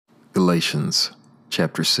Galatians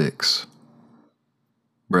chapter 6.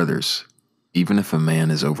 Brothers, even if a man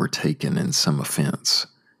is overtaken in some offense,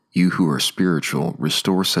 you who are spiritual,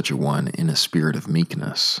 restore such a one in a spirit of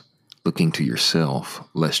meekness, looking to yourself,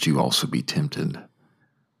 lest you also be tempted.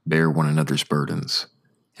 Bear one another's burdens,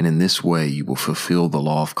 and in this way you will fulfill the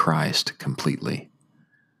law of Christ completely.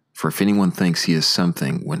 For if anyone thinks he is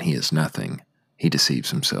something when he is nothing, he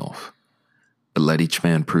deceives himself. But let each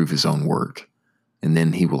man prove his own work, and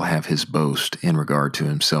then he will have his boast in regard to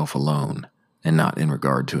himself alone, and not in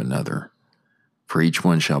regard to another. For each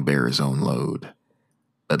one shall bear his own load.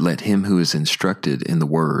 But let him who is instructed in the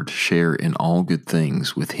word share in all good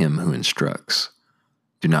things with him who instructs.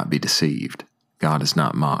 Do not be deceived. God is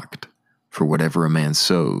not mocked. For whatever a man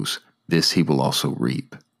sows, this he will also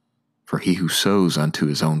reap. For he who sows unto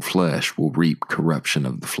his own flesh will reap corruption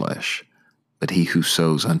of the flesh, but he who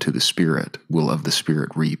sows unto the Spirit will of the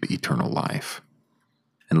Spirit reap eternal life.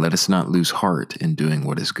 And let us not lose heart in doing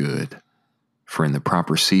what is good, for in the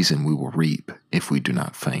proper season we will reap if we do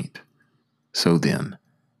not faint. So then,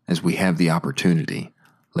 as we have the opportunity,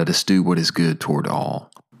 let us do what is good toward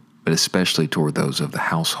all, but especially toward those of the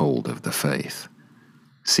household of the faith.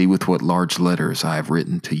 See with what large letters I have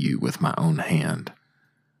written to you with my own hand.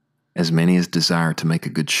 As many as desire to make a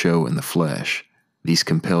good show in the flesh, these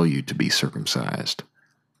compel you to be circumcised,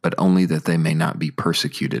 but only that they may not be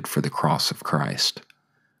persecuted for the cross of Christ.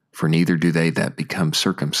 For neither do they that become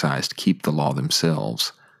circumcised keep the law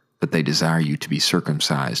themselves, but they desire you to be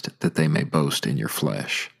circumcised, that they may boast in your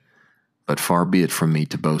flesh. But far be it from me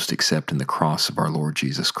to boast except in the cross of our Lord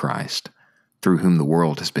Jesus Christ, through whom the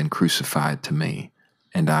world has been crucified to me,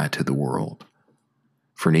 and I to the world.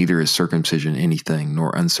 For neither is circumcision anything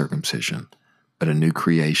nor uncircumcision, but a new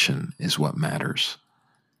creation is what matters.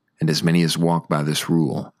 And as many as walk by this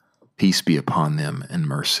rule, peace be upon them and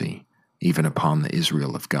mercy, even upon the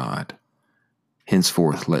Israel of God.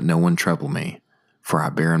 Henceforth let no one trouble me, for I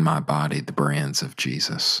bear in my body the brands of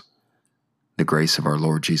Jesus. The grace of our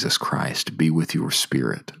Lord Jesus Christ be with your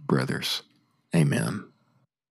spirit, brothers. Amen.